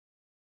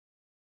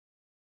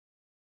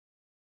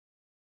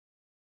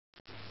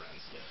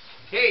Yes.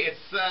 Hey,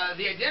 it's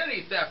the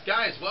Identity Theft.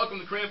 Guys, welcome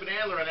to Kramp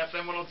Adler on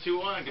FM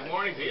 1021. Good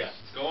morning to you.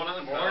 What's going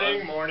on?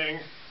 Morning.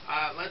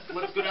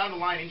 Let's go down the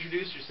line.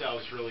 Introduce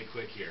yourselves really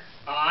quick here.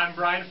 I'm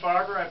Brian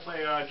Farber. I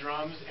play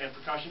drums and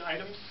percussion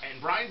items. And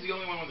Brian's the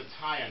only one with a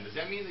tie on. Does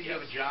that mean that you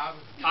have a job?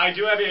 I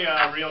do have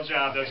a real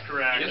job, that's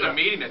correct. He has a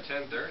meeting at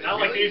 10:30. Not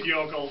like these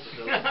yokels.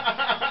 We're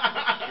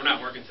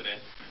not working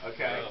today.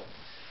 Okay.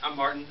 I'm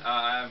Martin.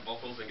 I have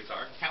vocals and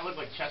guitar. Kind of look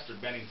like Chester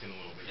Bennington a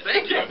little bit.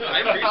 Thank you.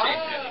 I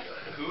appreciate that.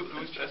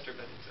 Who's Chester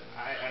Bennington?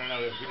 I don't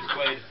know. We just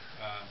played...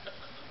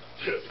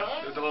 There's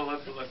a little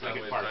let's not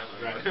waste time.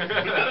 Right.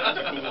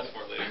 Google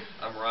sport later.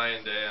 I'm Ryan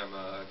Day. I'm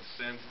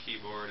synth,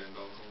 keyboard, and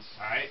vocals.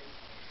 All right.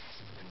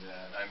 And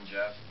I'm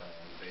Jeff,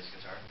 bass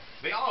guitar.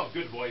 They all have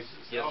good voices.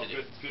 They Yes, all they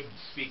have good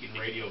speaking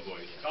radio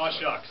voices. Oh,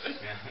 shucks.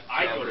 Yeah.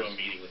 I go to a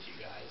meeting with you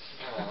guys.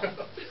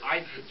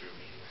 I go through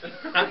meetings.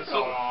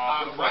 So,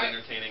 quite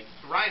entertaining.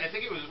 Ryan, I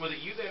think it was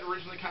it you that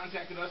originally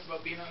contacted us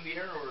about being on the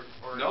air, or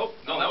Nope.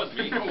 No, that was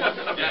me. Oh, was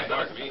it? Okay. Yeah, that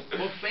was me.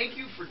 Well, thank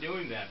you for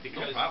doing that,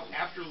 because No problem.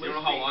 after listening... You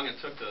don't know how long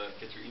it took to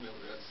get your email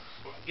address?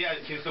 Yeah,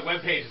 because the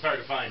webpage is hard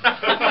to find.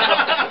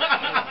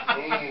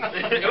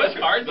 It was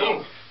hard,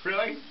 though.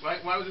 Really?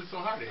 Why was it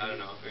so hard? I don't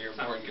know. You're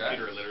more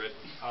computer illiterate.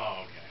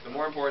 Oh, okay. The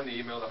more important the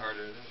email, the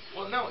harder it is.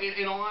 Well, no,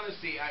 in all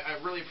honesty, I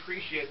really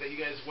appreciate that you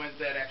guys went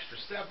that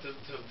extra step to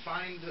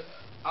find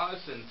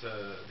us and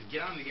to get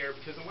on the air,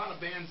 because a lot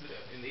of bands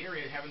in the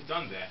area haven't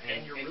done that.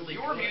 And you're really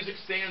your good. music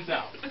stands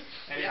out.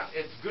 And Yeah.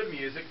 it's good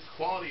music,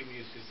 quality of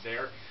music is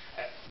there,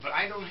 but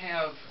I don't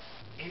have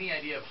any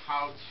idea of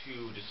how to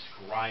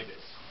describe it,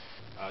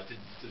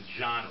 the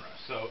genre.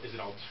 So is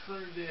it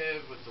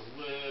alternative? It's a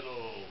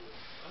little...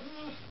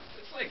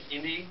 It's like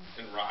indie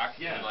and rock.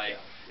 Yeah. And like,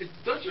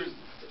 Don't you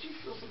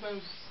feel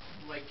sometimes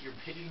like you're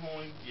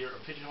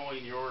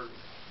pigeonholing your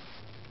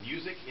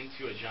music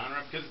into a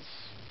genre, because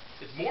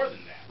it's more than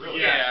that, really.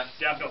 Yeah,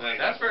 definitely.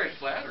 That's very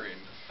flattering,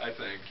 I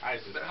think.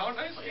 How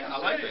nice. Yeah, I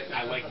like it.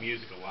 I like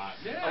music a lot.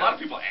 Yeah. A lot of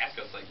people ask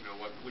us, like,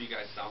 what do you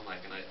guys sound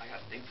like? And I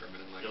gotta think for a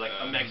minute. You're like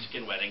a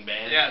Mexican wedding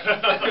band. Yeah.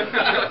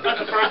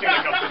 That's the first thing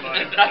that comes to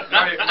mind.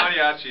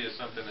 Mariachi is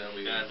something that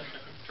we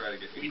try to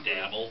get. We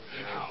dabble.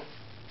 Wow.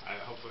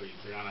 Hopefully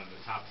they're not on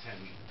the top 10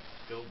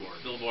 Billboard.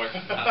 Billboard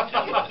top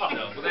 10 list.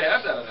 No. Well, they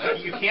have that on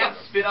that. You can't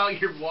spit out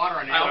your water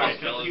on your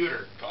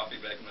computer. Coffee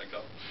back in my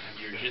cup.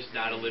 You're just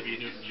not Olivia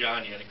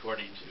Newton-John yet,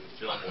 according to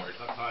Billboard.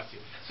 That'll cost you.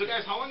 So,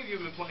 guys, how long have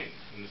you been playing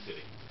in the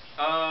city?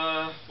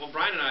 Well,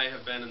 Brian and I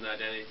have been in the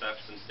Identity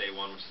Theft since day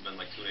one, which has been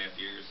like 2.5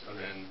 years.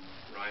 And then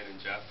Ryan and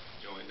Jeff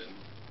joined in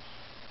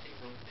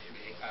April.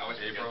 I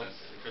always forget this.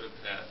 It could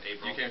have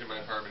April. You came to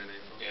my apartment in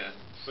April. Yeah.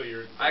 So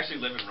you're... I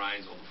actually live in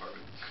Ryan's old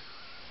apartment.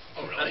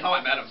 Oh, really? That's how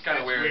I met him. It's kind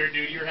of That's weird.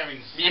 dude. You're having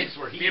sex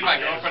where Me and my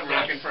girlfriend were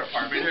looking for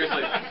apartments.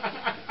 Seriously.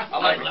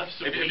 I'm like,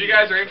 if you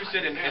guys are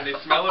interested in the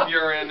smell of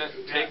urine,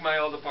 take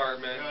my old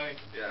apartment. Really?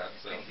 Yeah.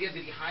 So. Yeah,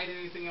 did he hide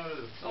anything under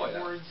the Oh, yeah.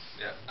 floorboards?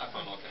 Yeah, I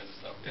found all kinds of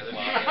stuff. Yeah,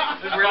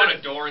 I found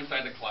a door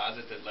inside the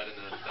closet that led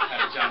into the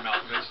head of John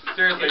Malkovich.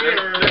 Seriously,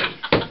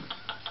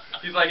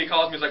 he's like, he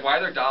calls me, he's like,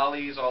 why are there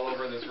dollies all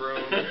over this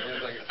room? And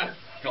he's like,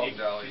 call them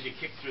dollies. Did you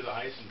kick through the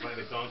ice and find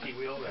a donkey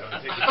wheel that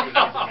would take you to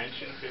another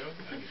dimension too?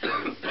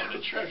 Found a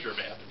treasure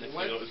map. That's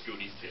one of those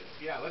Goonies too.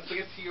 Yeah, let's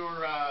get to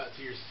your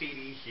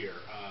CD here.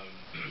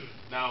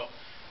 Now,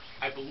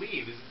 I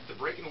believe, is it the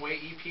Breaking Away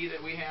EP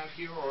that we have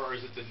here, or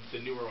is it the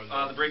newer one?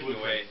 The Breaking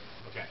Away.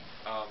 Okay.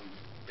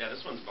 Yeah,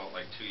 this one's about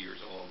like 2 years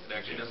old. It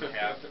actually doesn't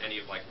have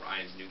any of like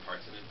Ryan's new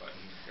parts in it, but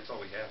it's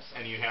all we have. So.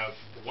 And you have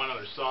one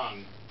other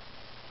song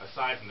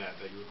aside from that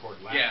you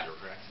recorded last year,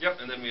 correct?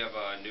 Yep, and then we have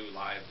a new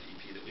live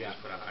EP that we just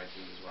put on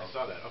iTunes as well. I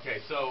saw that. Okay,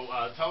 so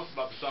tell us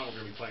about the song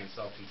we're going to be playing,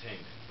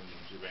 Self-Contained, from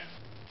your band.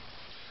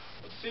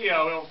 Let's see,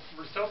 well,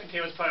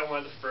 Self-Contained was probably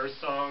one of the first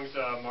songs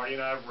Marty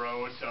and I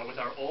wrote with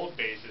our old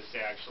bassist,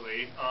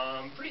 actually.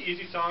 Pretty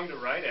easy song to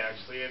write,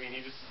 actually. I mean,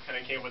 he just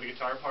kind of came with the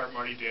guitar part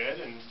Marty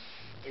did, and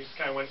it just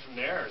kind of went from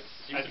there.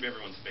 Seems to be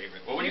everyone's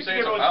favorite. What would you say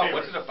it's about?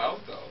 What's it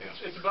about, though?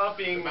 Yeah. It's about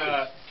being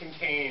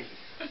contained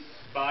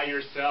by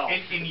yourself.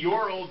 In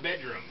your old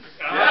bedroom.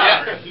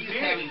 Yeah. He's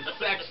having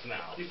sex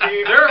now. You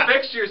see, there are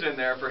fixtures in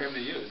there for him to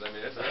use. I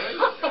mean, it's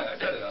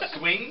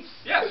swings?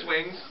 Yeah,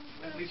 swings.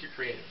 At least you're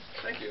creative.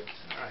 Thank you.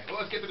 All right,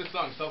 well, let's get to the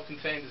song.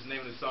 Self-Contained is the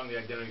name of the song.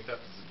 The Identity Theft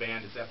is the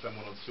band. It's FM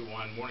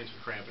 1021. Mornings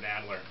with Kramp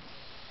Adler.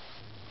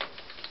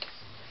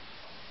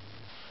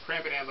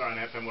 Kramp Adler on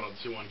FM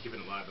 1021,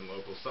 keeping it live and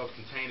local.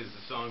 Self-Contained is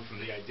the song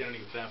from the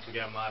Identity Theft. We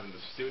got them live in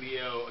the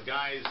studio.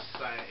 Guys,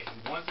 I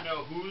want to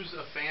know who's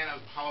a fan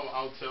of Palo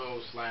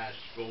Alto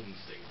 / Golden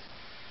State,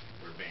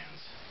 their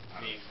bands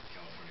out of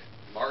California.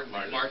 Martin.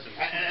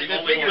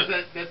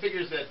 That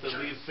figures that the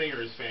lead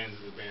singer is fans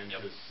of the band.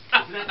 Yep.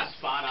 Isn't that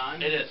spot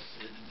on? It is.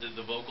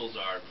 The vocals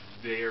are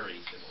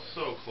very similar.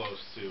 So close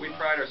to... We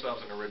pride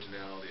ourselves in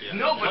originality. Yeah.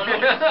 No, but...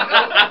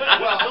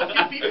 Well, so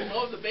few people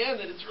love the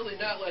band that it's really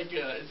not like...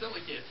 it's not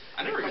like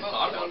I never even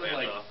thought about that,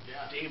 like though.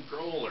 Dave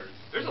Grohl or...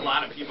 There's a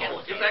lot of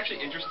people... It's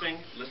actually interesting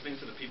listening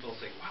to the people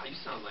say, wow, you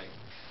sound like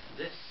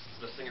this,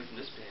 the singer from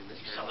this band, this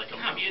band. You sound like a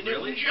you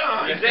Really? Newton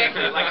John.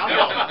 Exactly. Like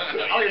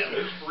I'll hear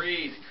some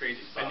crazy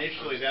stuff.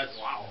 Initially, that's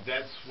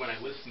when I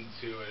listened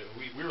to it.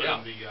 We were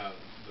in the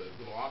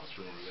little office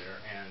room over there,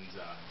 and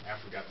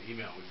after we got the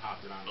email, we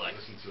popped it on and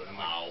listened to it. I'm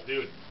like,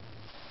 dude.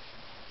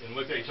 And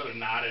looked at each other,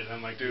 nodded, and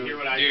I'm like, "Do you hear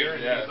what I hear?"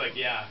 And he's like,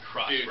 "Yeah."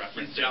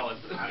 Cross-reference. Jealous.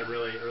 I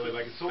really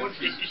like it. So much.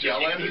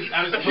 Jealous?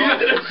 I was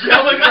totally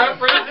Jealous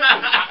reference?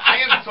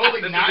 I am totally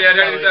This not is the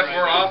identity jealous theft. right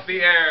We're now. off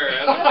the air.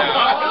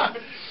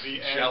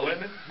 Jealous?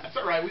 That's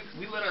all right.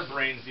 We let our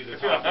brains do the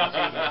talking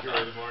the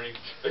majority of the morning.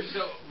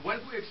 So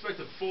when can we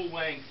expect a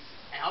full-length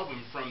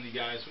album from you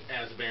guys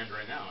as a band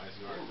right now? As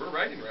you are? We're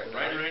writing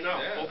right now.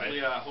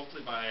 Yeah.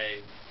 Hopefully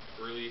by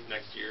early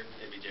next year,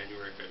 maybe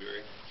January, February.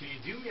 Can you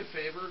do me a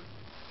favor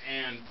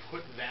and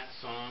put that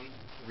song,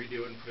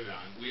 redo it, and put it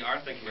on? We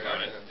are thinking about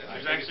it. Yeah.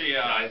 There's actually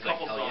a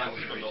couple songs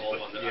from the old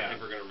one that I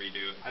think we're going to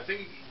redo. I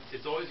think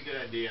it's always a good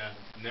idea.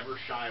 Never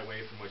shy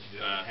away from what you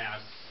did in the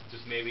past.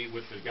 Just maybe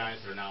with the guys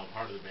that are now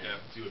part of the band,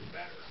 do it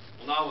better.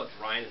 Well, now with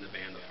Ryan in the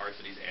band, the parts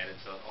that he's added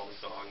to all the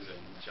songs, and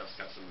Jeff's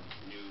got some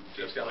new.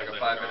 Jeff's got like a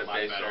songs that 5-minute are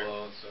bass better.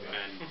 solo. So.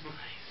 And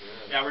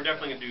yeah, we're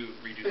definitely going to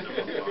redo some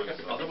of the songs.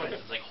 So. Otherwise,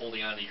 it's like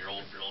holding on to your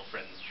old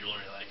girlfriend's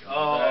jewelry. Like,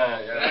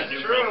 that's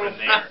new true.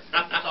 girlfriend there.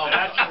 That's all.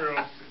 That's true.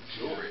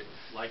 Jewelry.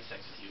 Like sex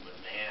with you, but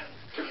man,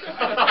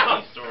 I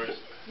these stories.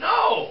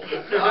 No,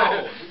 this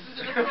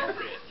is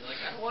inappropriate. You're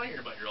like, I don't want to hear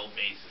about your old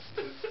bassist.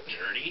 It's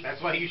dirty.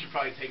 That's why you should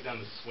probably take down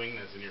the swing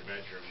that's in your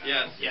bedroom now.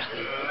 Yes. Yeah.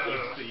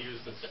 To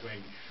use the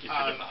swing. Get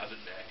your deposit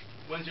back.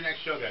 When's your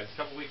next show, guys? A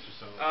couple weeks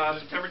or so.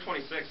 September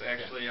 26th,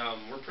 actually.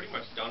 We're pretty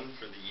much done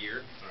for the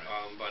year, Right.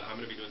 but I'm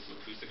going to be doing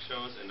some acoustic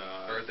shows and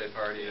Birthday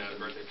parties. Yeah,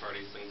 birthday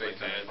parties, things Big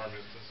like that.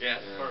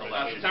 Yeah.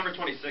 September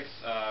 26th,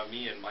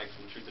 me and Mike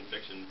from Truth and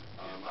Fiction.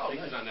 I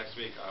think he's on next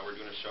week. We're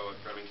doing a show at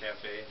Bremen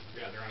Cafe.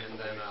 Yeah, they're on. And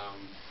then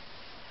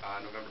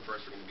November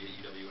 1st, we're going to be at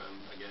UWM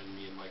again.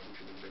 Me and Mike from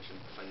Truth and Fiction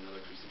playing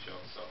another acoustic show.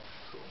 So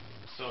cool.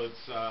 So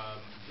it's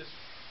this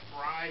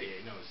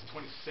Friday. No, it's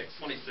 26th.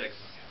 26th.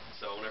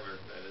 So whenever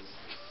that is.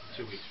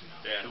 2 weeks from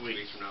now. Yeah, 2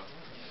 weeks from now.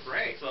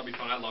 Great. So that'll be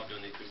fun. I love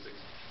doing the acoustics.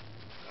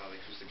 The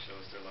acoustic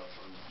shows, they're a lot of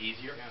fun.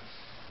 Easier? Yeah.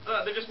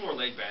 They're just more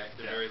laid back.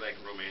 They're very like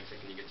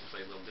romantic, and you get to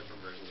play little different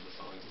versions of the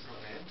songs. It's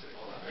romantic.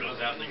 Goes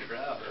out in the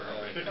crowd.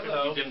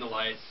 You dim the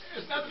lights.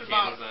 There's nothing the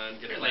about. cameras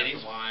on. Get Here, a glass ladies,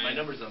 of wine. my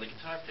number's on the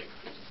guitar pick.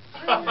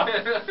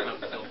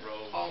 Silk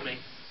robe. Call me.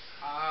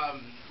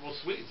 Well,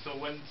 sweet. So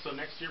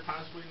next year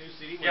possibly a new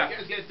CD. When Yeah. you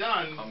guys get it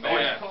done,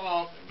 yeah.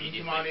 call. You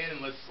come on in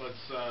and let's play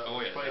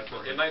it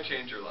for you. It might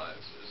change your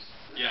lives.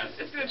 Yes.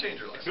 It's going to change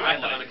your life. I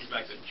like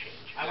unexpected change.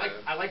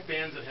 I like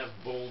bands that have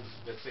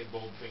that say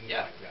bold things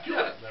like that. Do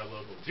it. That are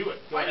local. Do it.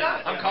 Why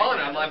not? I'm calling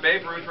it. I'm like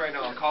Babe Ruth right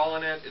now. I'm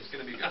calling it. It's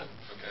going to be good.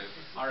 Okay.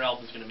 Our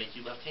album's going to make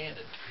you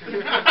left-handed.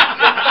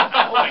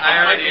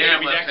 I already am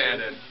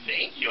left-handed.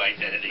 Thank you,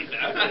 Identity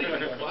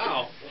Theft.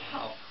 Wow.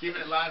 Keeping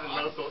it live and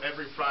local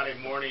every Friday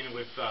morning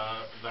with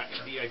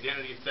the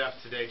Identity Theft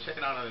today. Check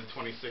it out on the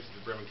 26th at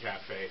the Bremen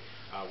Cafe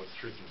with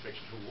Truth and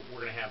Fiction, who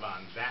we're going to have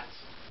on that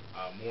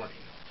morning.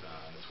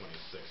 On the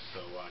 26th.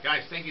 So,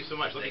 guys, thank you so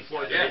much. Looking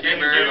forward to it.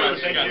 Thank you very much.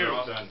 Thank you.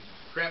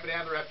 Kramp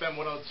Adler FM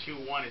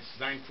 102.1. It's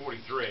 9:43. 5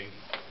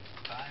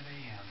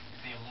 a.m.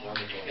 You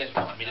guys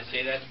want me to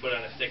say that? Put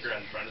on a sticker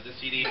on front of the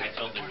CD? I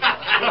totally will.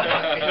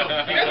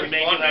 You guys are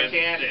making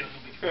left-handed.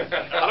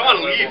 I don't want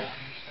to leave.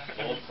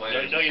 Bold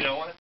plan. No, you don't want it?